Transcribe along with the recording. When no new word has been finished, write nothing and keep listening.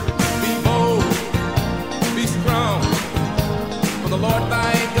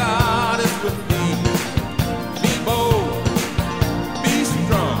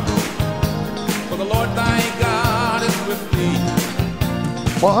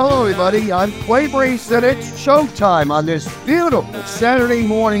Well, hello, everybody. I'm Clay Brace, and it's showtime on this beautiful Saturday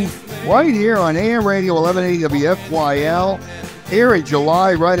morning right here on AM Radio 1180 WFYL here in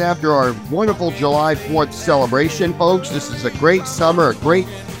July, right after our wonderful July 4th celebration, folks. This is a great summer, a great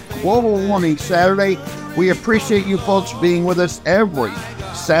global warming Saturday. We appreciate you folks being with us every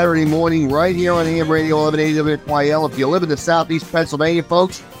Saturday morning right here on AM Radio 1180 WFYL. If you live in the Southeast Pennsylvania,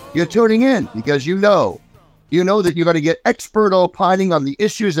 folks, you're tuning in because you know that you're going to get expert opining on the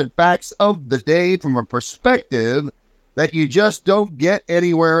issues and facts of the day from a perspective that you just don't get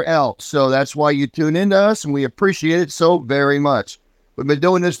anywhere else. So that's why you tune into us, and we appreciate it so very much. We've been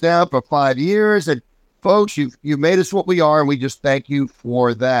doing this now for 5 years, and folks, you've made us what we are, and we just thank you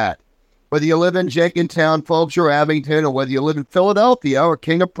for that. Whether you live in Jenkintown, folks, or Abington, or whether you live in Philadelphia, or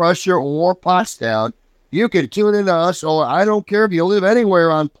King of Prussia, or Pottstown, you can tune into us, or I don't care if you live anywhere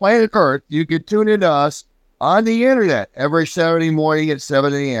on planet Earth, you can tune into us on the internet every Saturday morning at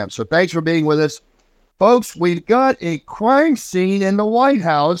 7 a.m. So thanks for being with us. Folks, we've got a crime scene in the White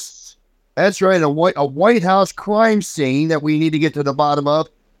House. That's right, a White House crime scene that we need to get to the bottom of.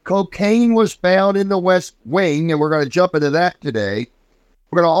 Cocaine was found in the West Wing, and we're going to jump into that today.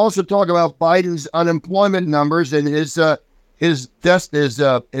 We're going to also talk about Biden's unemployment numbers and his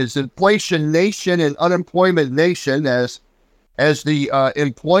inflation nation and unemployment nation as the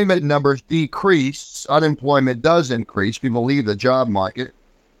employment numbers decrease, unemployment does increase. People leave the job market.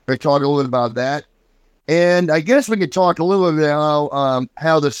 We're going to talk a little bit about that. And I guess we could talk a little bit about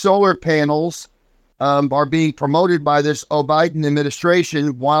how the solar panels are being promoted by this Biden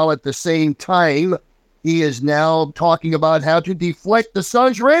administration, while at the same time, he is now talking about how to deflect the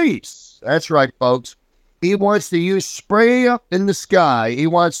sun's rays. That's right, folks. He wants to use spray up in the sky. He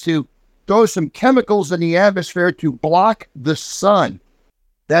wants to throw some chemicals in the atmosphere to block the sun.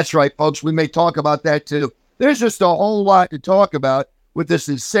 That's right, folks. We may talk about that too. There's just a whole lot to talk about with this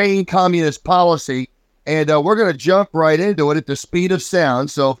insane communist policy, and we're going to jump right into it at the speed of sound.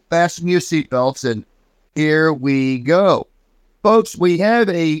 So fasten your seatbelts, and here we go, folks. We have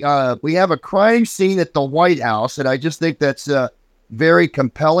a crime scene at the White House, and I just think that's very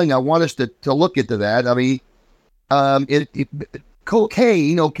compelling. I want us to look into that. I mean,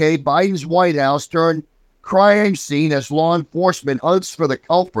 cocaine, okay, Biden's White House turned crime scene as law enforcement hunts for the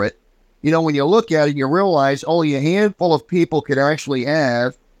culprit. You know, when you look at it, you realize only a handful of people can actually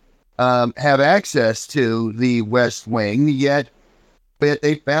have access to the West Wing, yet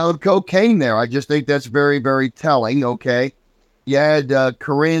they found cocaine there. I just think that's very, very telling, okay? You had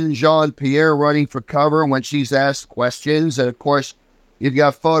Karine Jean-Pierre running for cover when she's asked questions, and of course, you've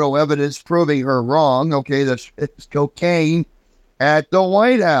got photo evidence proving her wrong, okay? There's cocaine at the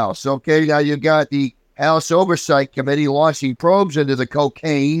White House. Okay, now you've got the House Oversight Committee launching probes into the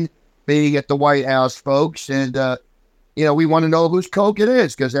cocaine being at the White House, folks. And, we want to know whose coke it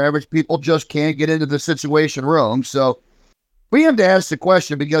is, because average people just can't get into the Situation Room. So we have to ask the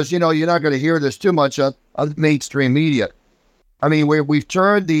question, because, you're not going to hear this too much on the mainstream media. I mean, we've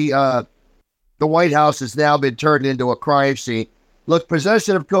turned the White House has now been turned into a crime scene. Look,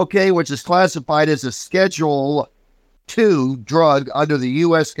 possession of cocaine, which is classified as a Schedule II drug under the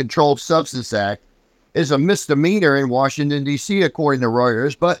U.S. Controlled Substance Act, is a misdemeanor in Washington, D.C., according to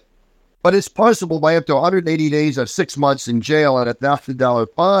Reuters, but it's punishable by up to 180 days or 6 months in jail and a $1,000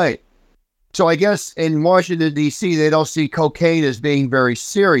 fine. So I guess in Washington, D.C., they don't see cocaine as being very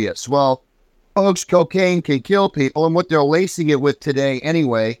serious. Well, folks, cocaine can kill people, and what they're lacing it with today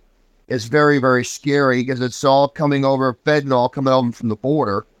anyway is very, very scary, because it's all fentanyl coming over from the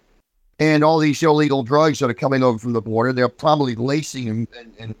border. And all these illegal drugs that are coming over from the border, they're probably lacing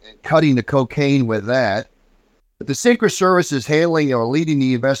and cutting the cocaine with that. But the Secret Service is handling or leading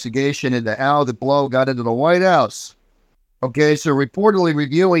the investigation into how the blow got into the White House. Okay, so reportedly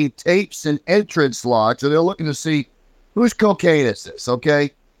reviewing tapes and entrance logs, so they're looking to see whose cocaine is this,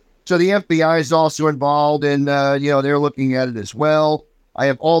 okay? So the FBI is also involved, and, they're looking at it as well. I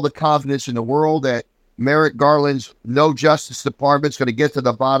have all the confidence in the world that Merrick Garland's No Justice Department's going to get to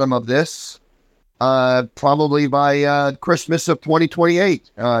the bottom of this, probably by Christmas of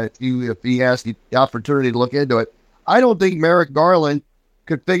 2028, if he has the opportunity to look into it. I don't think Merrick Garland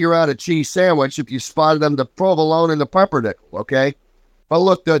could figure out a cheese sandwich if you spotted him the provolone and the pumpernickel, okay? But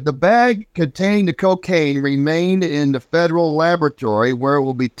look, the bag containing the cocaine remained in the federal laboratory where it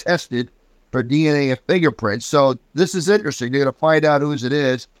will be tested for DNA and fingerprints. So this is interesting. They're going to find out whose it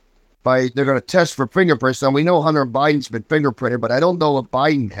is. They're going to test for fingerprints. Now, we know Hunter Biden's been fingerprinted, but I don't know if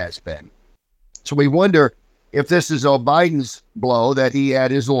Biden has been. So we wonder if this is Biden's blow, that he had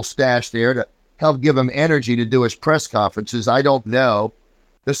his little stash there to help give him energy to do his press conferences. I don't know.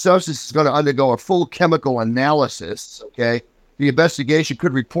 The substance is going to undergo a full chemical analysis, okay, The investigation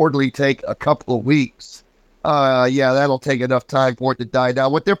could reportedly take a couple of weeks. Yeah, that'll take enough time for it to die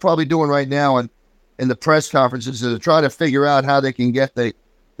down. What they're probably doing right now in the press conferences is trying to figure out how they can get the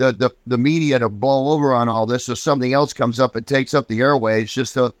media to blow over on all this so something else comes up and takes up the airways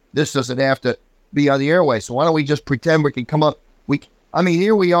just so this doesn't have to be on the airways. So why don't we just pretend we can come up?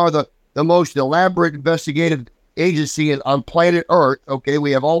 Here we are, the most elaborate investigative agency on planet Earth, okay?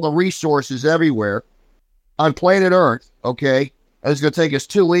 We have all the resources everywhere on planet Earth, okay? And it's going to take us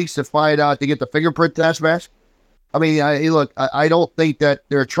 2 weeks to find out to get the fingerprint test back. I don't think that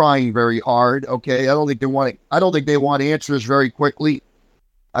they're trying very hard, okay? I don't think they want answers very quickly.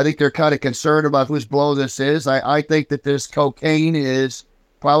 I think they're kind of concerned about whose blow this is. I think that this cocaine is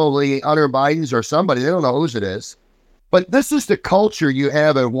probably Hunter Biden's or somebody. They don't know whose it is. But this is the culture you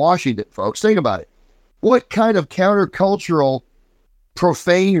have in Washington, folks. Think about it. What kind of countercultural,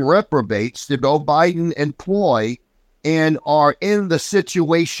 profane reprobates did Biden employ and are in the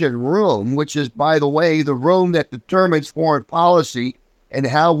Situation Room, which is, by the way, the room that determines foreign policy and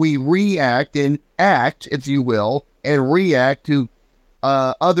how we react and act, if you will, and react to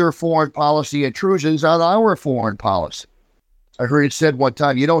other foreign policy intrusions on our foreign policy. I heard it said one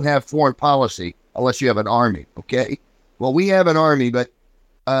time, you don't have foreign policy unless you have an army, okay? Well, we have an army, but,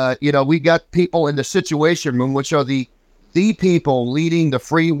 we got people in the Situation Room, which are the people leading the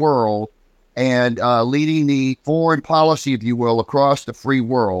free world and leading the foreign policy, if you will, across the free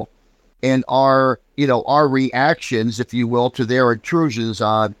world, and our reactions, if you will, to their intrusions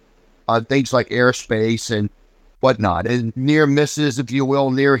on things like airspace and whatnot, and near misses, if you will,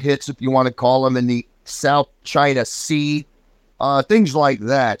 near hits, if you want to call them, in the South China Sea, things like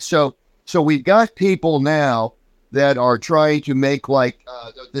that. So we've got people now that are trying to make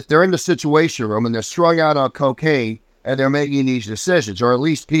they're in the Situation Room and they're strung out on cocaine and they're making these decisions, or at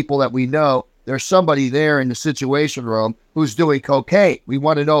least people that we know, there's somebody there in the Situation Room who's doing cocaine. We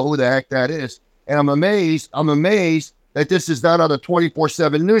want to know who the heck that is. And I'm amazed that this is not on the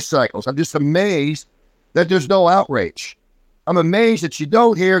 24/7 news cycles. I'm just amazed that there's no outrage. I'm amazed that you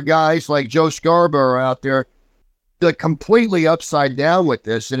don't hear guys like Joe Scarborough out there that completely upside down with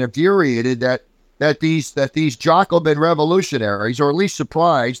this and infuriated that these Jacobin revolutionaries, or at least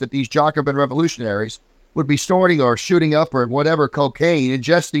surprised that these Jacobin revolutionaries would be snorting or shooting up or whatever cocaine,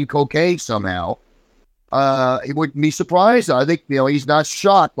 ingesting cocaine somehow. He wouldn't be surprised. I think, he's not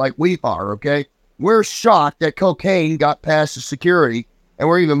shocked like we are, okay? We're shocked that cocaine got past the security, and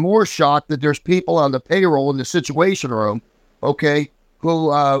we're even more shocked that there's people on the payroll in the Situation Room, okay,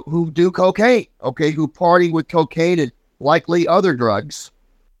 who do cocaine, okay, who party with cocaine and likely other drugs,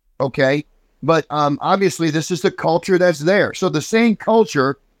 okay? But obviously this is the culture that's there. So the same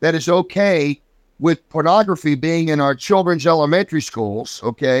culture that is okay with pornography being in our children's elementary schools,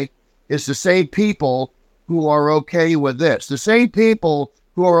 okay, is the same people who are okay with this. The same people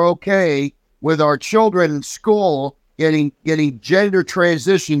who are okay with our children in school getting gender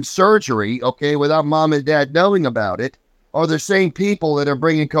transition surgery, okay, without mom and dad knowing about it, are the same people that are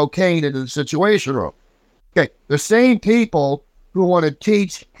bringing cocaine into the Situation Room. Okay, the same people who want to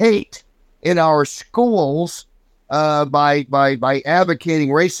teach hate in our schools by advocating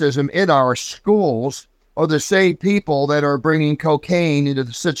racism in our schools are the same people that are bringing cocaine into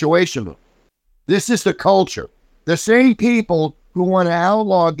the Situation Room. This is the culture. The same people who want to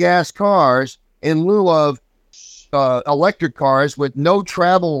outlaw gas cars in lieu of electric cars with no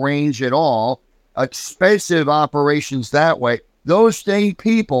travel range at all, expensive operations that way. Those same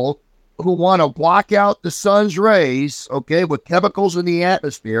people who want to block out the sun's rays, okay, with chemicals in the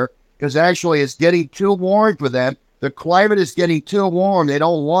atmosphere, because actually it's getting too warm for them. The climate is getting too warm. They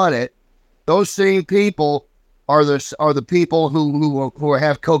don't want it. Those same people are the people who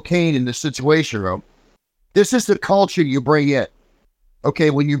have cocaine in the Situation Room. This is the culture you bring in.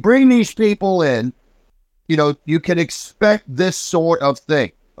 Okay, when you bring these people in, you can expect this sort of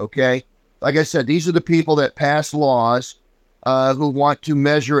thing, okay? Like I said, these are the people that pass laws who want to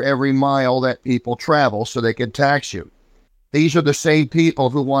measure every mile that people travel so they can tax you. These are the same people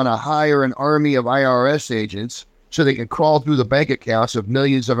who want to hire an army of IRS agents so they can crawl through the bank accounts of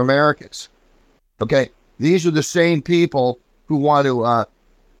millions of Americans. Okay, these are the same people who want to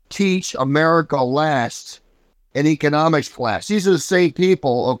teach America last in economics class. These are the same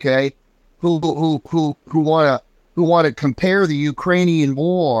people, okay, who want to compare the Ukrainian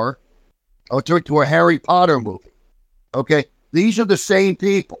war to a Harry Potter movie. Okay, these are the same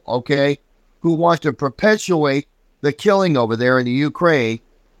people, okay, who want to perpetuate the killing over there in the Ukraine.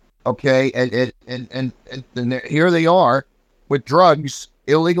 Okay, and here they are with drugs,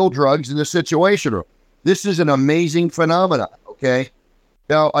 illegal drugs in the Situation Room. This is an amazing phenomenon, okay?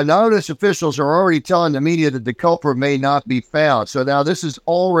 Now, anonymous officials are already telling the media that the culprit may not be found. So now this is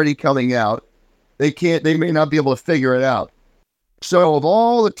already coming out. They may not be able to figure it out. So of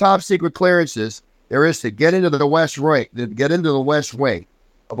all the top secret clearances there is to get into the West Wing,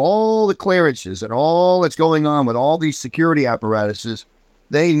 of all the clearances and all that's going on with all these security apparatuses,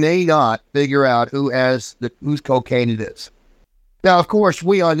 they may not figure out whose cocaine it is. Now, of course,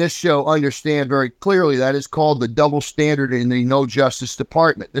 we on this show understand very clearly that is called the double standard in the No Justice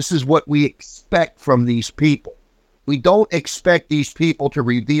Department. This is what we expect from these people. We don't expect these people to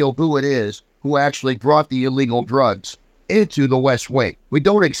reveal who it is who actually brought the illegal drugs into the West Wing. We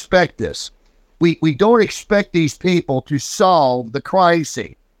don't expect this. We don't expect these people to solve the crime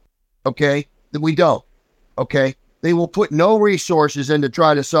scene. Okay? We don't. Okay? They will put no resources in to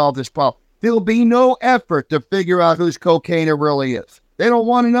try to solve this problem. There'll be no effort to figure out whose cocaine it really is. They don't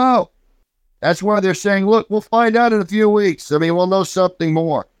want to know. That's why they're saying, look, we'll find out in a few weeks. I mean, we'll know something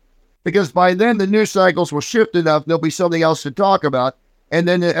more. Because by then, the news cycles will shift enough, there'll be something else to talk about, and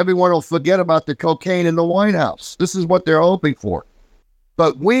then everyone will forget about the cocaine in the White House. This is what they're hoping for.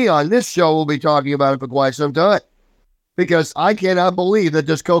 But we on this show will be talking about it for quite some time. Because I cannot believe that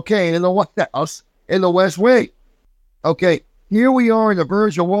there's cocaine in the White House in the West Wing. Okay, here we are in the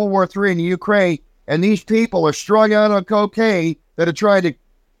verge of World War III in the Ukraine, and these people are strung out on cocaine that are trying to,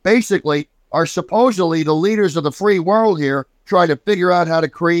 basically, are supposedly the leaders of the free world here, trying to figure out how to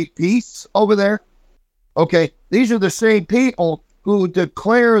create peace over there. Okay, these are the same people who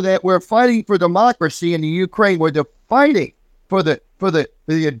declare that we're fighting for democracy in the Ukraine. We're fighting for the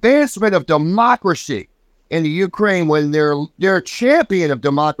advancement of democracy in the Ukraine when their champion of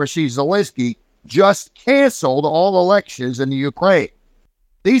democracy, Zelensky, just canceled all elections in the Ukraine.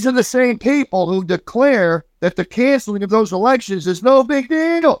 These are the same people who declare that the canceling of those elections is no big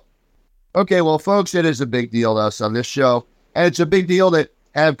deal. Okay, well, folks, it is a big deal to us on this show, and it's a big deal that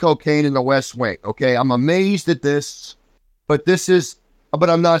have cocaine in the West Wing. Okay, I'm amazed at this, but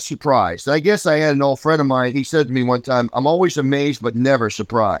I'm not surprised. I guess I had an old friend of mine, he said to me one time, I'm always amazed but never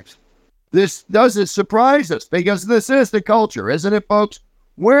surprised. This doesn't surprise us because this is the culture, isn't it, folks?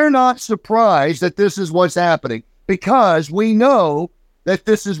 We're not surprised that this is what's happening because we know that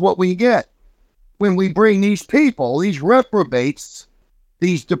this is what we get when we bring these people, these reprobates,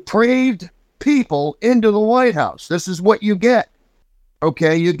 these depraved people into the White House. This is what you get.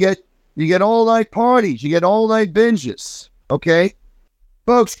 Okay, you get all-night parties, you get all-night binges. Okay,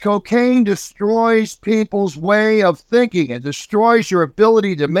 folks, cocaine destroys people's way of thinking. It destroys your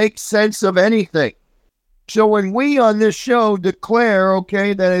ability to make sense of anything. So when we on this show declare,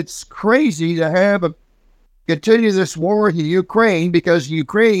 okay, that it's crazy to continue this war in Ukraine because the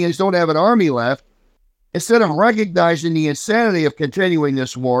Ukrainians don't have an army left, instead of recognizing the insanity of continuing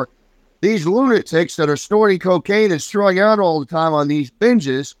this war, these lunatics that are snorting cocaine and strung out all the time on these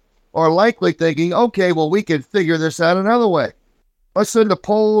binges are likely thinking, okay, well, we can figure this out another way. Let's send the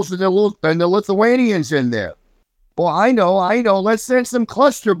Poles and the Lithuanians in there. Well, I know, let's send some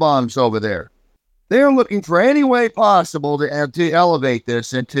cluster bombs over there. They're looking for any way possible to elevate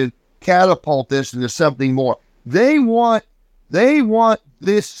this and to catapult this into something more. They want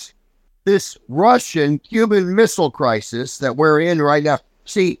this Russian-Cuban missile crisis that we're in right now.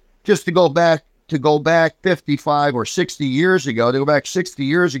 See, just to go back 55 or 60 years ago, to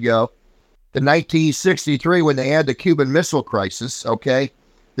 1963 when they had the Cuban Missile Crisis, okay?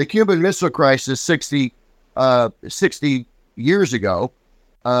 The Cuban Missile Crisis 60 years ago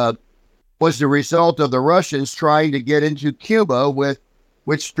was the result of the Russians trying to get into Cuba with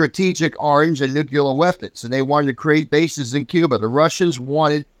strategic arms and nuclear weapons, and they wanted to create bases in Cuba. The Russians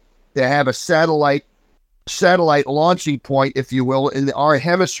wanted to have a satellite launching point, if you will, in our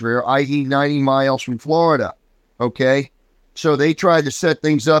hemisphere, i.e. 90 miles from Florida, okay? So they tried to set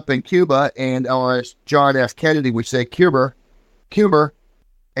things up in Cuba, and as John F. Kennedy would say, Cuba,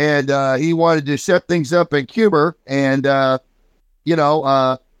 and he wanted to set things up in Cuba, and,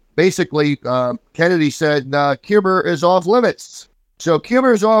 basically, Kennedy said, Cuba is off limits. So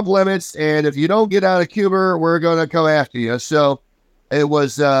Cuba is off limits, and if you don't get out of Cuba, we're going to come after you. So it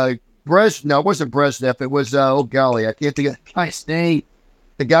was Brezhnev. No, it wasn't Brezhnev. It was, I can't think of the guy's name.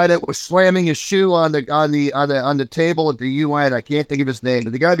 The guy that was slamming his shoe on the table at the UN. I can't think of his name.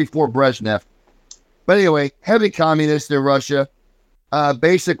 But the guy before Brezhnev. But anyway, heavy communists in Russia.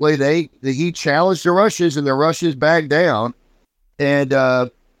 Basically, he challenged the Russians, and the Russians backed down.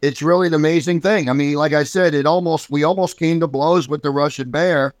 And it's really an amazing thing. I mean, like I said, we almost came to blows with the Russian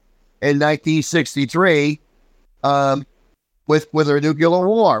bear in 1963 with a nuclear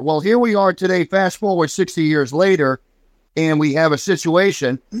war. Well, here we are today, fast forward 60 years later, and we have a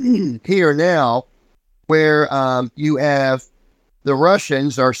situation here now where you have the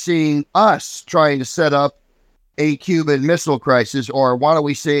Russians are seeing us trying to set up a Cuban Missile Crisis, or why don't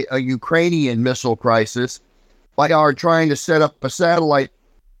we say a Ukrainian missile crisis, by our trying to set up a satellite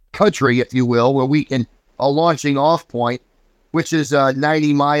country, if you will, where we can, a launching off point, which is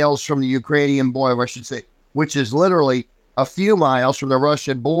 90 miles from the Ukrainian border, I should say, which is literally a few miles from the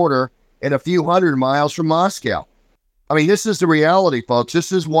Russian border and a few hundred miles from Moscow. I mean, this is the reality, folks.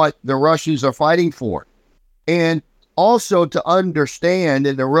 This is what the Russians are fighting for. And also to understand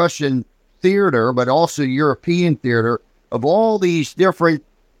in the Russian theater, but also European theater, of all these different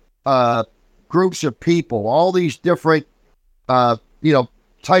groups of people, all these different, all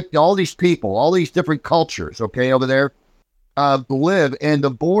these people, all these different cultures, okay, over there, live, and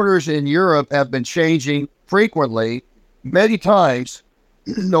the borders in Europe have been changing frequently, many times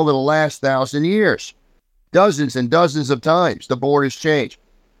over the last 1,000 years. Dozens and dozens of times the borders change.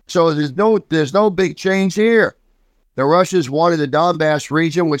 So there's no big change here. The Russians wanted the Donbass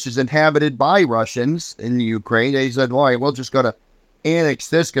region, which is inhabited by Russians in Ukraine. They said, all right, we're just going to annex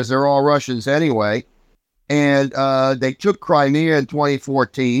this because they're all Russians anyway. And they took Crimea in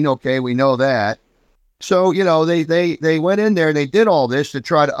 2014. Okay, we know that. So, they went in there and they did all this to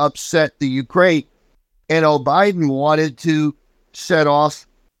try to upset the Ukraine. And Biden wanted to set off,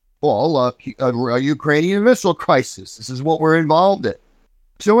 a Ukrainian missile crisis. This is what we're involved in.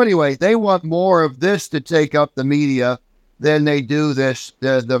 So anyway, they want more of this to take up the media than they do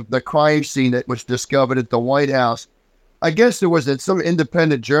the crime scene that was discovered at the White House. I guess there was some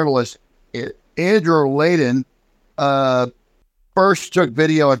independent journalist, Andrew Layden, first took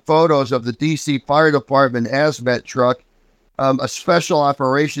video and photos of the D.C. Fire Department hazmat truck, a special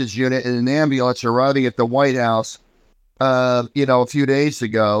operations unit and an ambulance arriving at the White House, a few days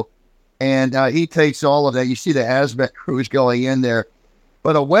ago. And he takes all of that. You see the hazmat crews going in there.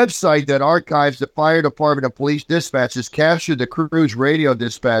 But a website that archives the fire department and police dispatches captured the crew's radio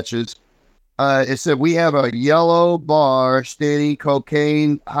dispatches. It said, we have a yellow bar stating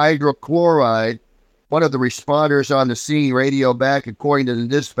cocaine hydrochloride. One of the responders on the scene radio back, according to the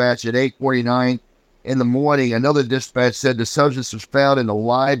dispatch, at 8:49 in the morning. Another dispatch said the substance was found in the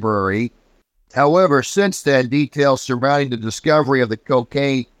library. However, since then, details surrounding the discovery of the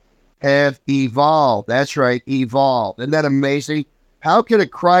cocaine have evolved. That's right, evolved. Isn't that amazing? How can a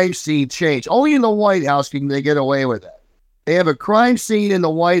crime scene change? Only in the White House can they get away with that. They have a crime scene in the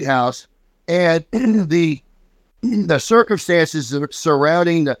White House, and the circumstances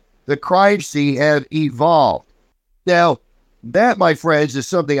surrounding the crime scene have evolved. Now, that, my friends, is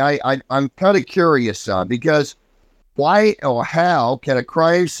something I'm kind of curious on, because why or how can a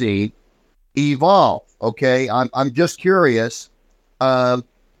crime scene evolve? Okay, I'm just curious, how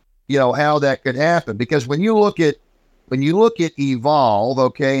that could happen, because when you look at evolve,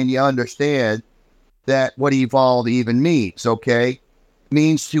 okay, and you understand that what evolve even means, okay,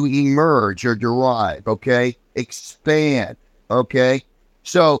 means to emerge or derive, okay, expand, okay.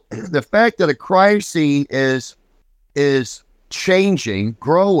 So the fact that a crime scene is changing,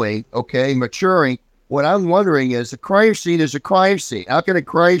 growing, okay, maturing, what I'm wondering is, a crime scene is a crime scene. How can a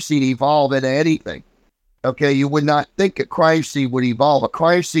crime scene evolve into anything? Okay, you would not think a crime scene would evolve. A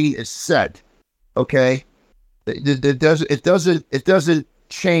crime scene is set, okay. It doesn't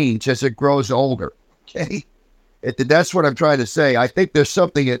change as it grows older. Okay, that's what I'm trying to say. I think there's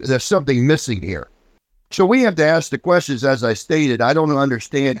something missing here. So we have to ask the questions, as I stated. I don't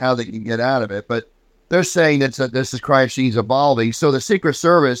understand how they can get out of it, but they're saying that this is crime scene's evolving. So the Secret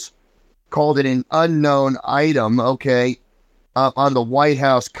Service called it an unknown item. Okay, on the White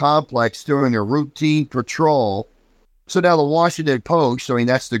House complex during a routine patrol. So now the Washington Post,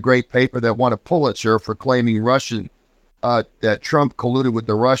 that's the great paper that won a Pulitzer for claiming that Trump colluded with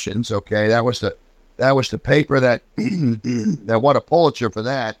the Russians. Okay, that was the paper that that won a Pulitzer for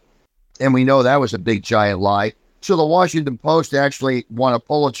that, and we know that was a big giant lie. So the Washington Post actually won a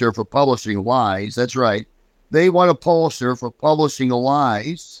Pulitzer for publishing lies. That's right, they won a Pulitzer for publishing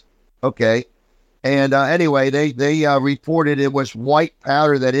lies. Okay, and anyway, they reported it was white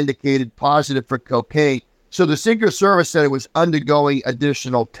powder that indicated positive for cocaine. So the Secret Service said it was undergoing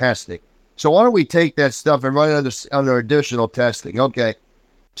additional testing. So why don't we take that stuff and run it under additional testing? Okay.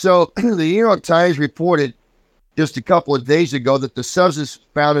 So the New York Times reported just a couple of days ago that the substance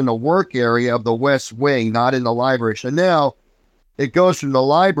found in the work area of the West Wing, not in the library. So now it goes from the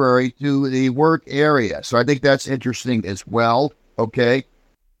library to the work area. So I think that's interesting as well. Okay.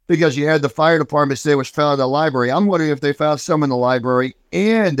 Because you had the fire department say it was found in the library. I'm wondering if they found some in the library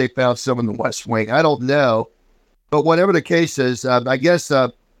and they found some in the West Wing. I don't know. But whatever the case is, I guess you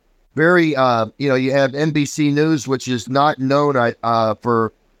have NBC News, which is not known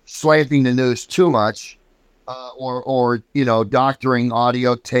for slanting the news too much. or doctoring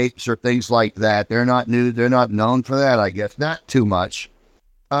audio tapes or things like that. They're not new. They're not known for that, I guess. Not too much.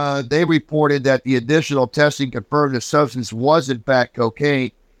 They reported that the additional testing confirmed the substance was in fact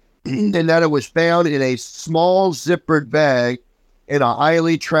cocaine, and that it was found in a small zippered bag in a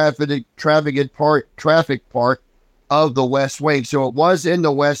highly trafficked part of the West Wing. So it was in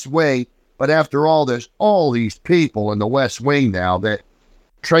the West Wing, but after all, there's all these people in the West Wing now that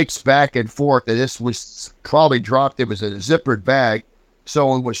traipse back and forth, and this was probably dropped. It was in a zippered bag,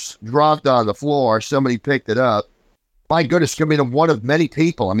 so it was dropped on the floor. Somebody picked it up. My goodness, I mean, one of many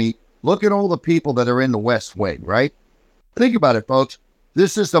people. I mean, look at all the people that are in the West Wing, right? Think about it, folks.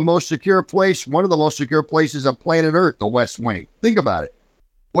 This is the most secure place, one of the most secure places on planet Earth, the West Wing. Think about it.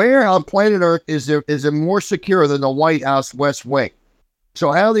 Where on planet Earth is it more secure than the White House West Wing?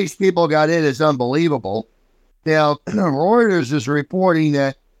 So how these people got in is unbelievable. Now, Reuters is reporting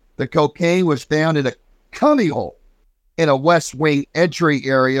that the cocaine was found in a cubbyhole in a West Wing entry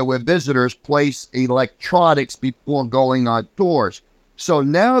area where visitors place electronics before going on tours. So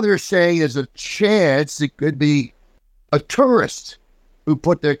now they're saying there's a chance it could be a tourist who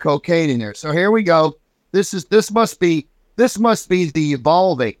put their cocaine in there. So here we go. This must be the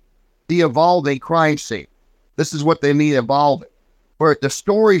evolving crime scene. This is what they mean evolving, where the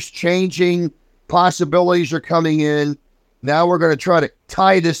story's changing, possibilities are coming in. Now we're going to try to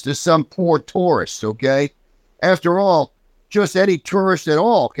tie this to some poor tourist, okay? After all, just any tourist at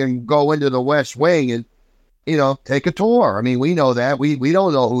all can go into the West Wing and, take a tour. I mean, we know that. We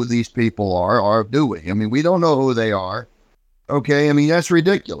don't know who these people are, or do we? I mean, we don't know who they are. Okay, I mean, that's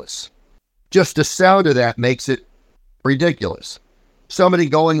ridiculous. Just the sound of that makes it ridiculous. Somebody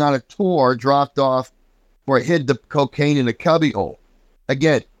going on a tour dropped off or hid the cocaine in a cubbyhole.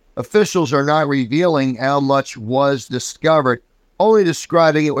 Again, officials are not revealing how much was discovered, only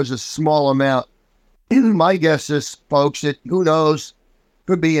describing it was a small amount. My guess is, folks, that who knows,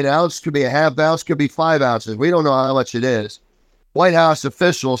 could be an ounce, could be a half ounce, could be 5 ounces. We don't know how much it is. White House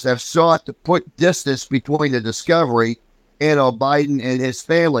officials have sought to put distance between the discovery and Biden and his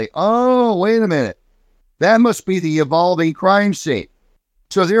family. Oh, wait a minute. That must be the evolving crime scene.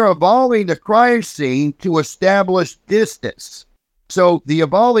 So they're evolving the crime scene to establish distance. So the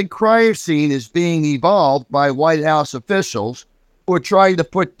evolving crime scene is being evolved by White House officials who are trying to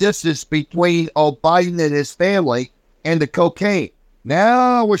put distance between Biden and his family and the cocaine.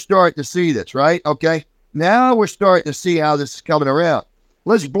 Now we're starting to see this, right? Okay. Now we're starting to see how this is coming around.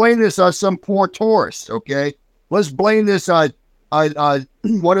 Let's blame this on some poor tourist, okay? Let's blame this on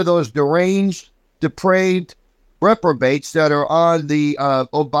one of those deranged, depraved reprobates that are on the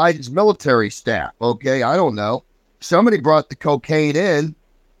Biden's military staff, okay? I don't know. Somebody brought the cocaine in.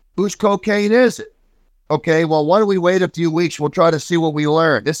 Whose cocaine is it? Okay, well, why don't we wait a few weeks? We'll try to see what we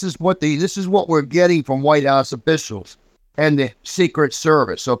learn. This is what we're getting from White House officials and the Secret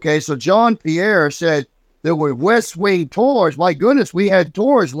Service, okay? So John Pierre said there were West Wing tours. My goodness, we had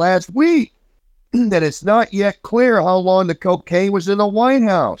tours last week. That it's not yet clear how long the cocaine was in the White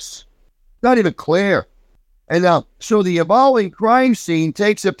House. Not even clear. And now, so the evolving crime scene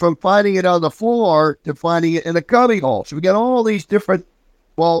takes it from finding it on the floor to finding it in a cubbyhole. So we got all these different,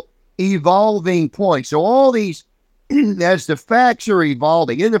 evolving points. So all these, as the facts are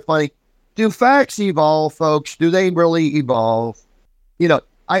evolving, isn't it funny? Do facts evolve, folks? Do they really evolve?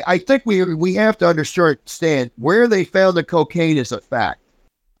 I think we have to understand where they found the cocaine is a fact.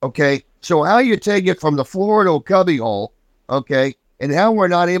 Okay, so how you take it from the floor to a cubbyhole, okay, and how we're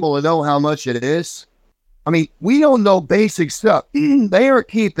not able to know how much it is. I mean, we don't know basic stuff. They are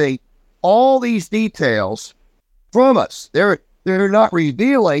keeping all these details from us. They're not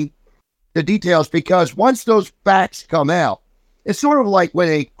revealing the details because once those facts come out, it's sort of like when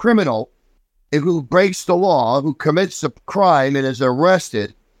a criminal who breaks the law, who commits a crime and is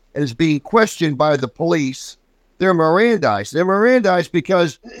arrested and is being questioned by the police, they're Mirandized. They're Mirandized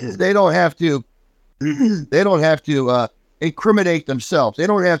because they don't have to incriminate themselves. They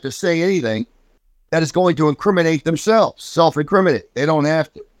don't have to say anything that is going to incriminate themselves, self-incriminate. They don't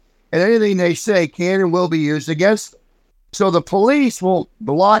have to. And anything they say can and will be used against them. So the police will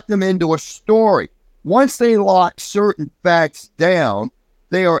lock them into a story. Once they lock certain facts down,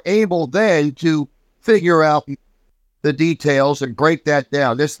 they are able then to figure out the details and break that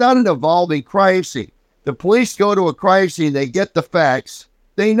down. It's not an evolving crime scene. The police go to a crime scene, they get the facts,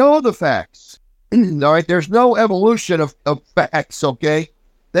 they know the facts. All right, there's no evolution of facts, okay?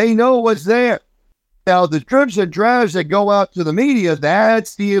 They know what's there. Now, the dribs and drabs that go out to the media,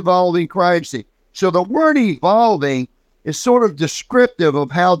 that's the evolving crime scene. So the word evolving is sort of descriptive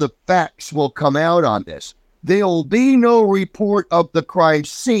of how the facts will come out on this. There will be no report of the crime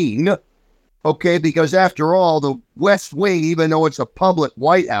scene Okay, because after all, the West Wing, even though it's a public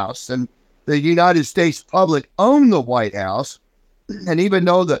White House and the United States public own the White House, and even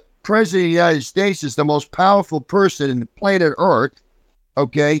though the President of the United States is the most powerful person in the planet Earth,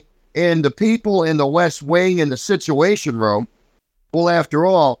 okay, and the people in the West Wing and the Situation Room, well, after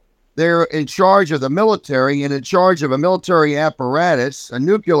all, they're in charge of the military and in charge of a military apparatus, a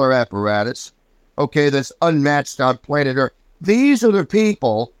nuclear apparatus, okay, that's unmatched on planet Earth. These are the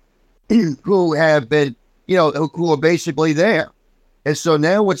people who have been, who are basically there. And so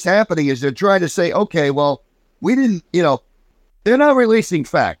now what's happening is they're trying to say, okay, well, we didn't, they're not releasing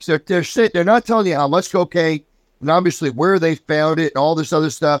facts. They're not telling you how much cocaine and obviously where they found it and all this other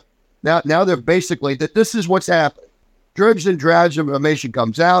stuff. Now they're basically that this is what's happening. Dribs and drabs of information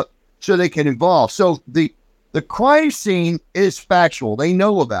comes out so they can involve. So the crime scene is factual. They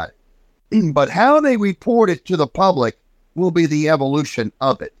know about it. But how they report it to the public will be the evolution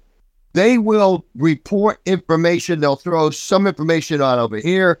of it. They will report information. They'll throw some information out over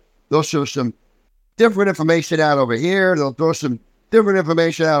here. They'll show some different information out over here. They'll throw some different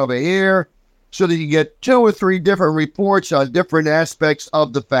information out over here so that you get 2 or 3 different reports on different aspects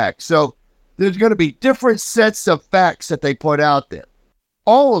of the facts. So there's going to be different sets of facts that they put out there,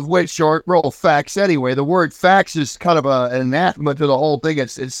 all of which are real facts anyway. The word facts is kind of an anathema to the whole thing.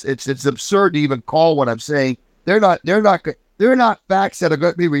 It's absurd to even call what I'm saying. They're not facts that are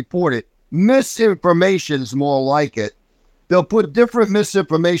going to be reported. Misinformation is more like it. They'll put different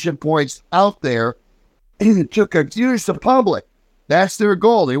misinformation points out there to confuse the public. That's their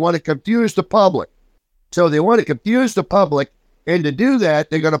goal. They want to confuse the public. So they want to confuse the public, and to do that,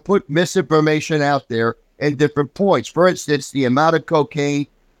 they're going to put misinformation out there in different points. For instance, the amount of cocaine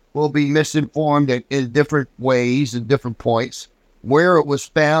will be misinformed in different ways and different points. Where it was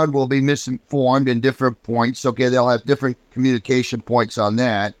found will be misinformed in different points. Okay, they'll have different communication points on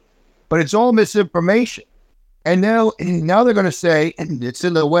that. But it's all misinformation. And now they're going to say it's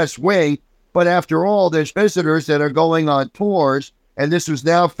in the West Wing, but after all, there's visitors that are going on tours, and this was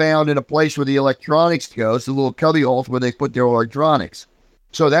now found in a place where the electronics goes, the little cubby holes where they put their electronics.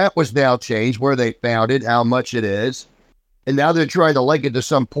 So that was now changed, where they found it, how much it is. And now they're trying to link it to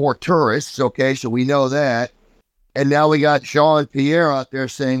some poor tourists, okay, so we know that. And now we got Jean-Pierre out there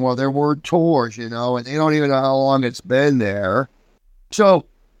saying, well, there were tours, and they don't even know how long it's been there. So,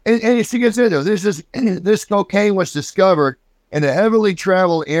 and she gets into this cocaine was discovered in a heavily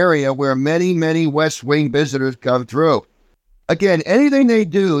traveled area where many, many West Wing visitors come through. Again, anything they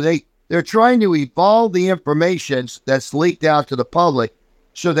do, they're trying to evolve the information that's leaked out to the public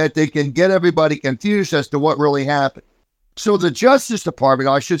so that they can get everybody confused as to what really happened. So the Justice Department,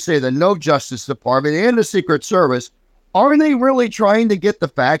 I should say the No Justice Department and the Secret Service, are they really trying to get the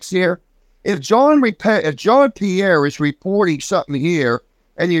facts here? If Jean-Pierre is reporting something here,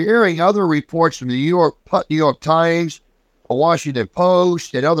 and you're hearing other reports from the New York Times, the Washington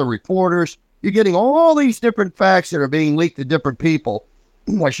Post, and other reporters, you're getting all these different facts that are being leaked to different people.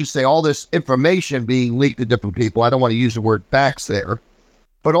 I should say all this information being leaked to different people. I don't want to use the word facts there.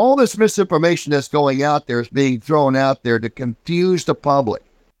 But all this misinformation that's going out there is being thrown out there to confuse the public.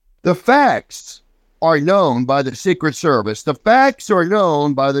 The facts are known by the Secret Service. The facts are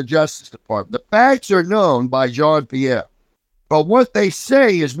known by the Justice Department. The facts are known by Jean-Pierre. But what they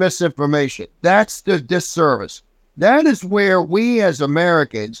say is misinformation. That's the disservice. That is where we as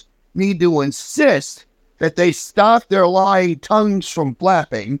Americans need to insist that they stop their lying tongues from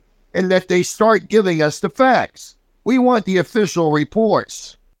flapping and that they start giving us the facts. We want the official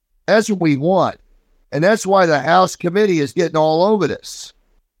reports. That's what we want. And that's why the House committee is getting all over this.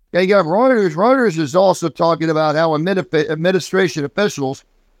 Now you got Reuters. Reuters is also talking about how administration officials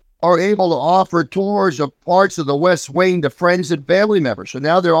are able to offer tours of parts of the West Wing to friends and family members. So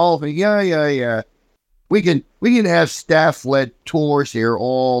now they're all thinking, yeah. We can have staff-led tours here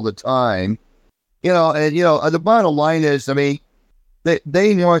all the time. The bottom line is, they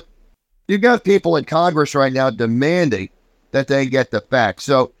want, you got people in Congress right now demanding that they get the facts.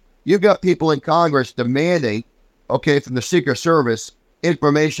 So you've got people in Congress demanding, from the Secret Service,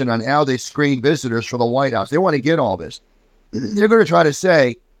 information on how they screen visitors for the White House. They want to get all this. They're going to try to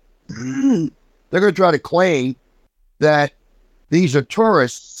say, they're going to try to claim that these are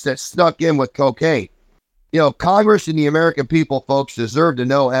tourists that snuck in with cocaine. Congress and the American people, folks, deserve to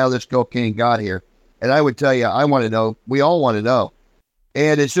know how this cocaine got here. And I would tell you, I want to know. We all want to know.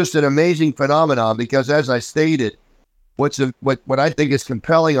 And it's just an amazing phenomenon because, as I stated, what I think is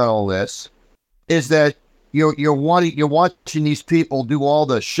compelling on all this is that you're watching these people do all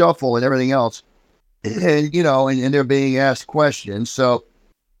the shuffle and everything else, and they're being asked questions. So,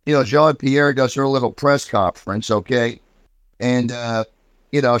 Jean-Pierre does her little press conference, okay, and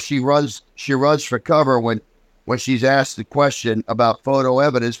she runs for cover when she's asked the question about photo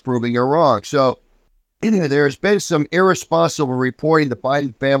evidence proving her wrong. So there's been some irresponsible reporting the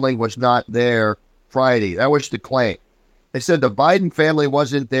Biden family was not there Friday. That was the claim. They said the Biden family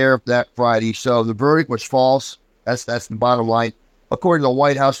wasn't there that Friday, so the verdict was false. That's the bottom line. According to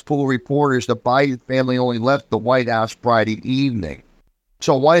White House pool reporters, the Biden family only left the White House Friday evening.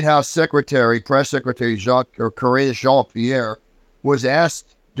 So White House Press Secretary Karine Jean-Pierre was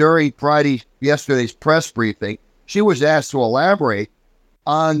asked during yesterday's press briefing. She was asked to elaborate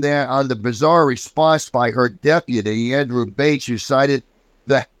on the bizarre response by her deputy, Andrew Bates, who cited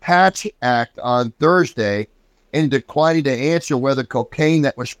the Hatch Act on Thursday in declining to answer whether cocaine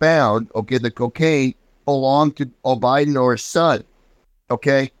that was found, the cocaine belonged to Biden or his son.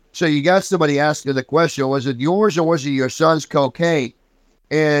 Okay, so you got somebody asking the question, was it yours or was it your son's cocaine?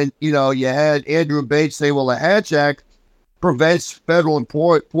 And, you had Andrew Bates say, well, the Hatch Act prevents federal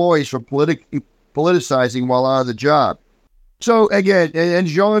employees from politicizing while on the job. So, again, and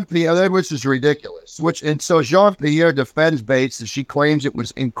Jean-Pierre, which is ridiculous. So Jean-Pierre defends Bates, and she claims it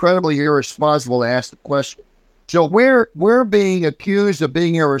was incredibly irresponsible to ask the question. So we're being accused of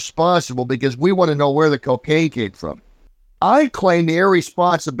being irresponsible because we want to know where the cocaine came from. I claim the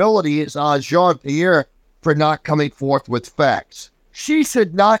irresponsibility is on Jean-Pierre for not coming forth with facts. She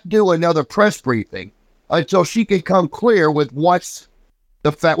should not do another press briefing until she can come clear with what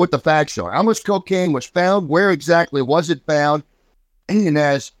the facts are. How much cocaine was found? Where exactly was it found? And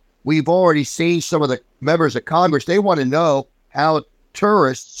as we've already seen some of the members of Congress, they want to know how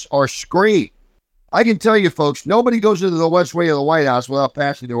tourists are screened. I can tell you, folks, nobody goes into the West Wing of the White House without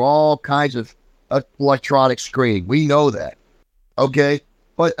passing through all kinds of electronic screening. We know that. Okay?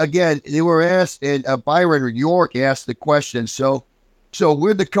 But again, they were asked, and Byron York asked the question, so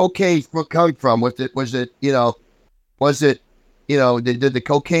where'd the cocaine come from? Did the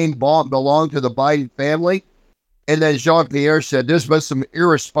cocaine belong to the Biden family? And then Jean-Pierre said, there's been some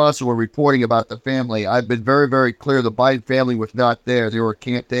irresponsible reporting about the family. I've been very, very clear the Biden family was not there. They were at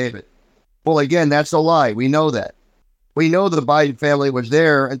Camp David. Well, again, that's a lie. We know that. We know the Biden family was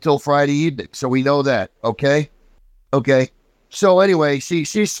there until Friday evening. So we know that. Okay? So anyway, she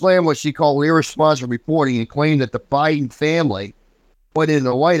slammed what she called irresponsible reporting and claimed that the Biden family went in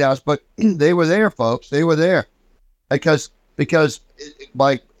the White House, but they were there, folks. They were there. Because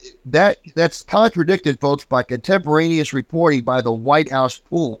that's contradicted, folks, by contemporaneous reporting by the White House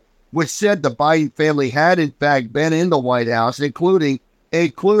pool, which said the Biden family had in fact been in the White House, including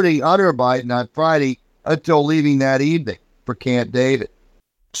Hunter Biden on Friday until leaving that evening for Camp David.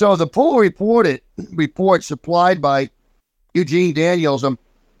 So the pool report supplied by Eugene Daniels on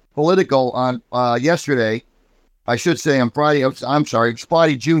Politico on yesterday, I should say on Friday, I'm sorry, it's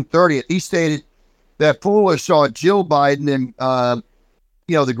Friday, June 30th, he stated that Pooler saw Jill Biden and,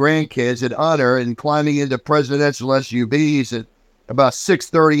 the grandkids and Hunter and climbing into presidential SUVs at about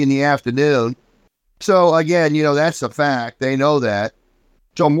 6:30 in the afternoon. So again, that's a fact. They know that.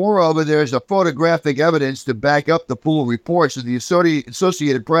 So moreover, there's a photographic evidence to back up the pool reports that the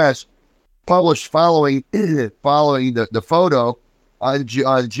Associated Press published following the photo on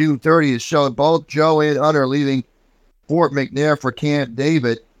June 30th showed both Joe and Hunter leaving Fort McNair for Camp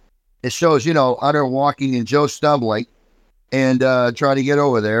David. It shows, Hunter walking and Joe stumbling and trying to get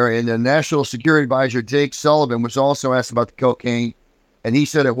over there. And the National Security Advisor, Jake Sullivan, was also asked about the cocaine, and he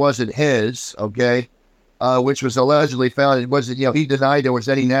said it wasn't his, which was allegedly found. It wasn't, he denied there was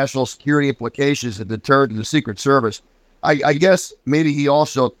any national security implications that deterred the Secret Service. I guess maybe he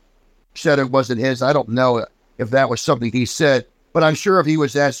also said it wasn't his. I don't know if that was something he said, but I'm sure if he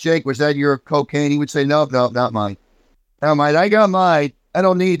was asked, Jake, was that your cocaine? He would say, no, not mine. Not mine. I got mine. I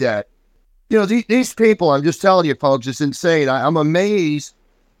don't need that. These people, I'm just telling you, folks, it's insane. I'm amazed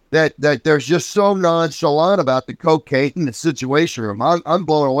that they're just so nonchalant about the cocaine in the Situation Room. I'm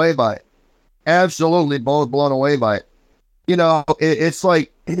blown away by it. Absolutely blown away by it. It's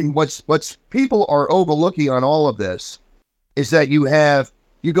like what's people are overlooking on all of this is that you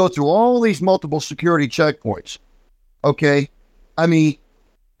go through all these multiple security checkpoints. Okay. I mean,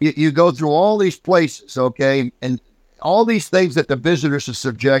 you go through all these places. Okay. And all these things that the visitors are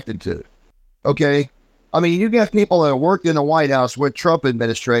subjected to. Okay. I mean, you got people that worked in the White House with Trump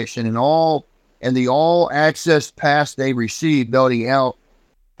administration and the all access pass they received, noting how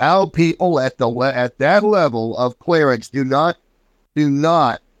people at that level of clearance do not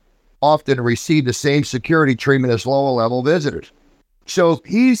often receive the same security treatment as lower level visitors. So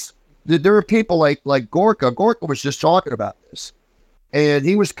there are people like Gorka. Gorka was just talking about this, and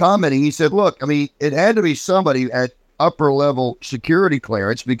he was commenting. He said, "Look, I mean, it had to be somebody at upper level security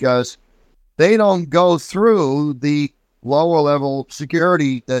clearance because they don't go through the lower level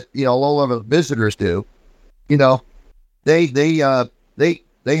security that, low level visitors do. You know, they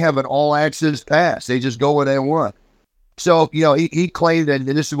have an all access pass. They just go where they want. So, he claimed, and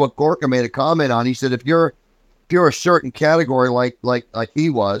this is what Gorka made a comment on. He said, if you're a certain category like he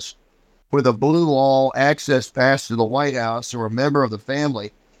was, with a blue all access pass to the White House or a member of the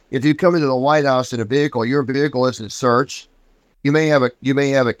family, if you come into the White House in a vehicle, your vehicle isn't searched. You may have a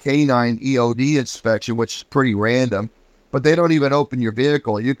canine EOD inspection, which is pretty random, but they don't even open your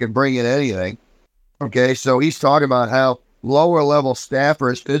vehicle. You can bring in anything. Okay, so he's talking about how lower level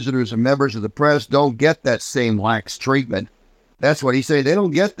staffers, visitors, and members of the press don't get that same lax treatment. That's what he's saying. They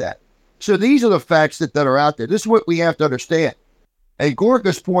don't get that. So these are the facts that are out there. This is what we have to understand. And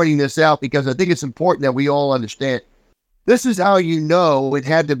Gorka's pointing this out because I think it's important that we all understand. This is how you know it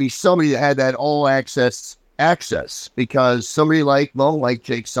had to be somebody that had that all access, because somebody like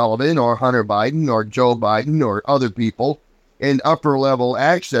Jake Sullivan or Hunter Biden or Joe Biden or other people in upper level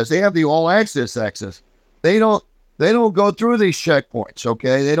access, they have the all access. They don't go through these checkpoints.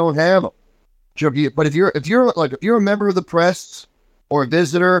 Okay, they don't have them. But if you're a member of the press or a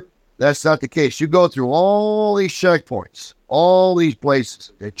visitor, that's not the case. You go through all these checkpoints, all these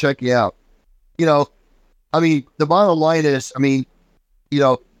places. They check you out. The bottom line is,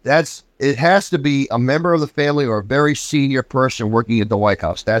 it has to be a member of the family or a very senior person working at the White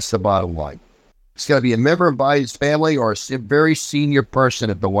House. That's the bottom line. It's got to be a member of Biden's family or a very senior person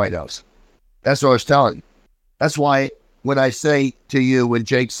at the White House. That's what I was telling you. That's why when I say to you, when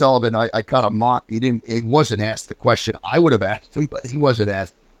Jake Sullivan, I kind of mocked. He wasn't asked the question. I would have asked him, but he wasn't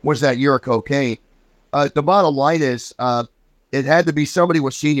asked. Was that your cocaine? The bottom line is, it had to be somebody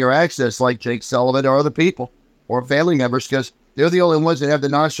with senior access like Jake Sullivan or other people or family members, because they're the only ones that have the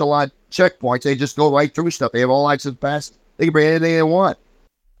nonchalant checkpoints. They just go right through stuff. They have all access passes. They can bring anything they want.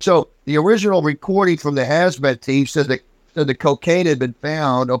 So the original recording from the hazmat team said that the cocaine had been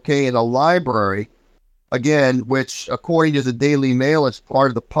found, in a library, again, which according to the Daily Mail is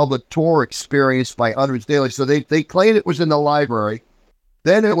part of the public tour experienced by hundreds daily. So they claimed it was in the library.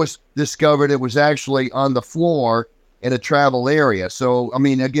 Then it was discovered it was actually on the floor in a travel area. So,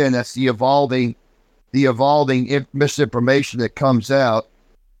 again, that's the evolving misinformation that comes out.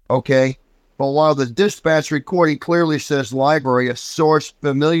 Okay. But while the dispatch recording clearly says library, a source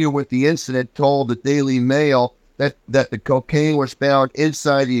familiar with the incident told the Daily Mail that the cocaine was found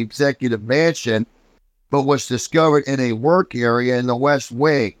inside the executive mansion, but was discovered in a work area in the West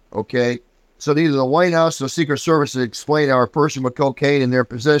Wing. Okay. So neither the White House nor Secret Service has explained how a person with cocaine in their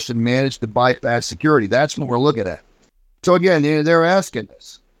possession managed to bypass security. That's what we're looking at. So again, they're asking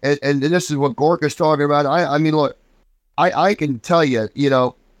this. And this is what Gorka's talking about. Look, I can tell you,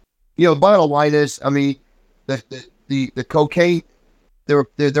 bottom line is, the cocaine,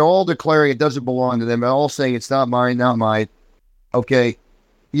 they're all declaring it doesn't belong to them. They're all saying it's not mine. Okay.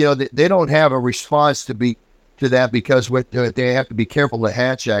 They don't have a response to that because they have to be careful of the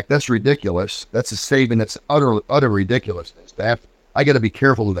Hatch Act. That's ridiculous. That's a statement that's utter ridiculousness. I got to be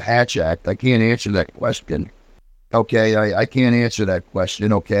careful of the Hatch Act. I can't answer that question. Okay, I can't answer that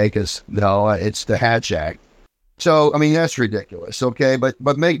question. Okay, because no, it's the Hatch Act. So that's ridiculous. Okay,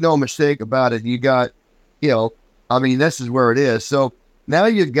 but make no mistake about it. You got, this is where it is. So now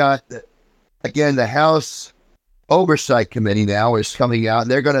you've got the House Oversight Committee now is coming out, and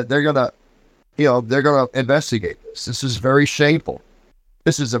they're gonna investigate this. This is very shameful.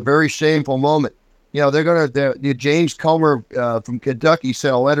 This is a very shameful moment. James Comer from Kentucky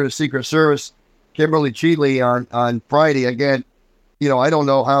sent a letter to Secret Service, Kimberly Cheatley on Friday. Again, I don't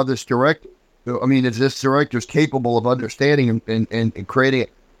know how this director, if this director is capable of understanding and creating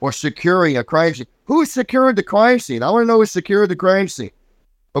it or securing a crime scene. Who secured the crime scene? I want to know who secured the crime scene.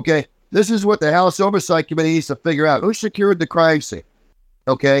 Okay, this is what the House Oversight Committee needs to figure out. Who secured the crime scene?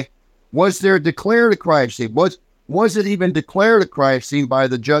 Okay. Was there declared a crime scene? Was it even declared a crime scene by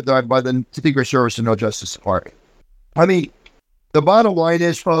the Secret Service and no Justice Department? The bottom line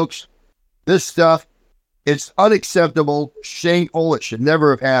is, folks, this stuff, it's unacceptable, shameful. It should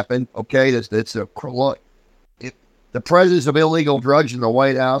never have happened. Okay, the presence of illegal drugs in the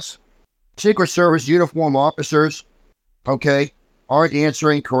White House, Secret Service uniform officers, aren't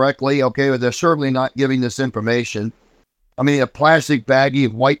answering correctly. Okay, but they're certainly not giving this information. A plastic baggie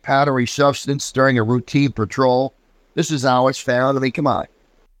of white powdery substance during a routine patrol. This is how it's found. Come on.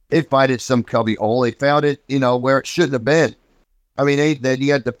 They find it some cubby hole. They found it, where it shouldn't have been.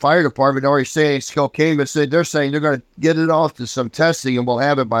 You had the fire department already saying it's cocaine, but they're saying they're going to get it off to some testing and we'll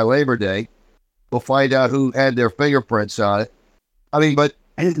have it by Labor Day. We'll find out who had their fingerprints on it. But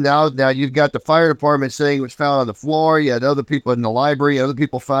now you've got the fire department saying it was found on the floor. You had other people in the library. Other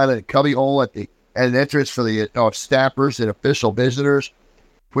people found it in a cubby hole at the and entrance for the staffers and official visitors,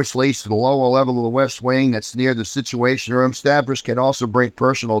 which leads to the lower level of the West Wing that's near the Situation Room. Staffers can also bring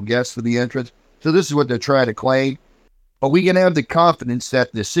personal guests to the entrance. So this is what they're trying to claim. But we can have the confidence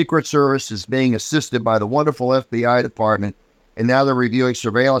that the Secret Service is being assisted by the wonderful FBI department, and now they're reviewing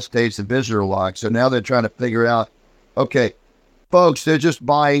surveillance tapes and visitor logs. So now they're trying to figure out, okay, folks, they're just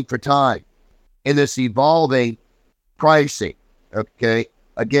buying for time in this evolving crime scene. Okay,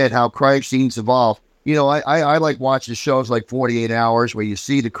 again, how crime scenes evolve. You know, I like watching shows like 48 Hours where you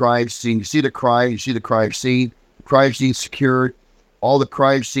see the crime scene, you see the crime, you see the crime scene secured, all the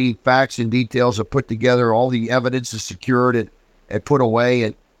crime scene facts and details are put together, all the evidence is secured and put away,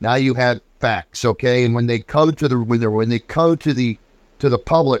 and now you have facts, okay? And when they come to the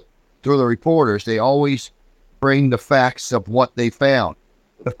public through the reporters, they always bring the facts of what they found.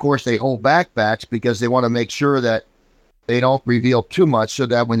 Of course, they hold back facts because they want to make sure that they don't reveal too much, so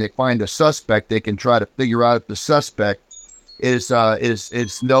that when they find a suspect, they can try to figure out if the suspect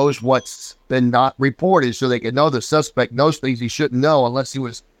knows what's been not reported, so they can know the suspect knows things he shouldn't know unless he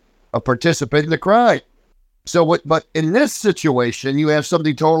was a participant in the crime. But in this situation, you have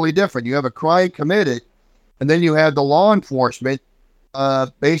something totally different. You have a crime committed, and then you have the law enforcement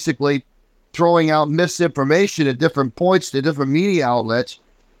basically throwing out misinformation at different points to different media outlets,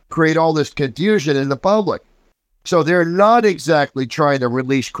 create all this confusion in the public. So they're not exactly trying to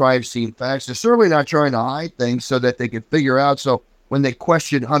release crime scene facts. They're certainly not trying to hide things so that they can figure out. So when they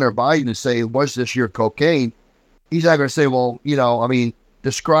question Hunter Biden and say, was this your cocaine? He's not going to say, well,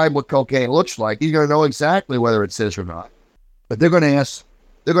 describe what cocaine looks like. He's going to know exactly whether it's his or not. But they're going to ask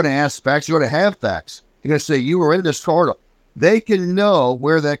facts. They're going to have facts. They're going to say, you were in this corridor. They can know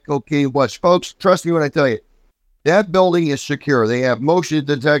where that cocaine was. Folks, trust me when I tell you, that building is secure. They have motion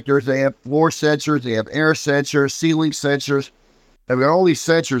detectors. They have floor sensors. They have air sensors, ceiling sensors. They've got all these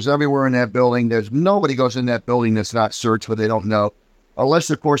sensors everywhere in that building. There's nobody goes in that building that's not searched, but they don't know. Unless,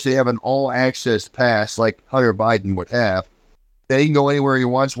 of course, they have an all-access pass like Hunter Biden would have. Then he can go anywhere he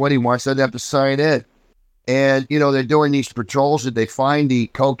wants, when he wants. Doesn't have to sign in. And, they're doing these patrols. Did they find the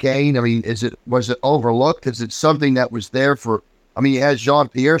cocaine? Was it overlooked? Is it something that was there for... you had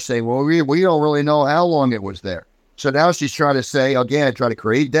Jean-Pierre saying, well, we don't really know how long it was there. So now she's trying to say, again, try to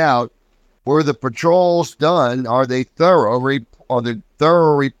create doubt. Were the patrols done? Are they thorough?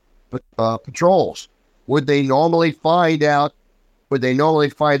 Patrols? Would they normally find out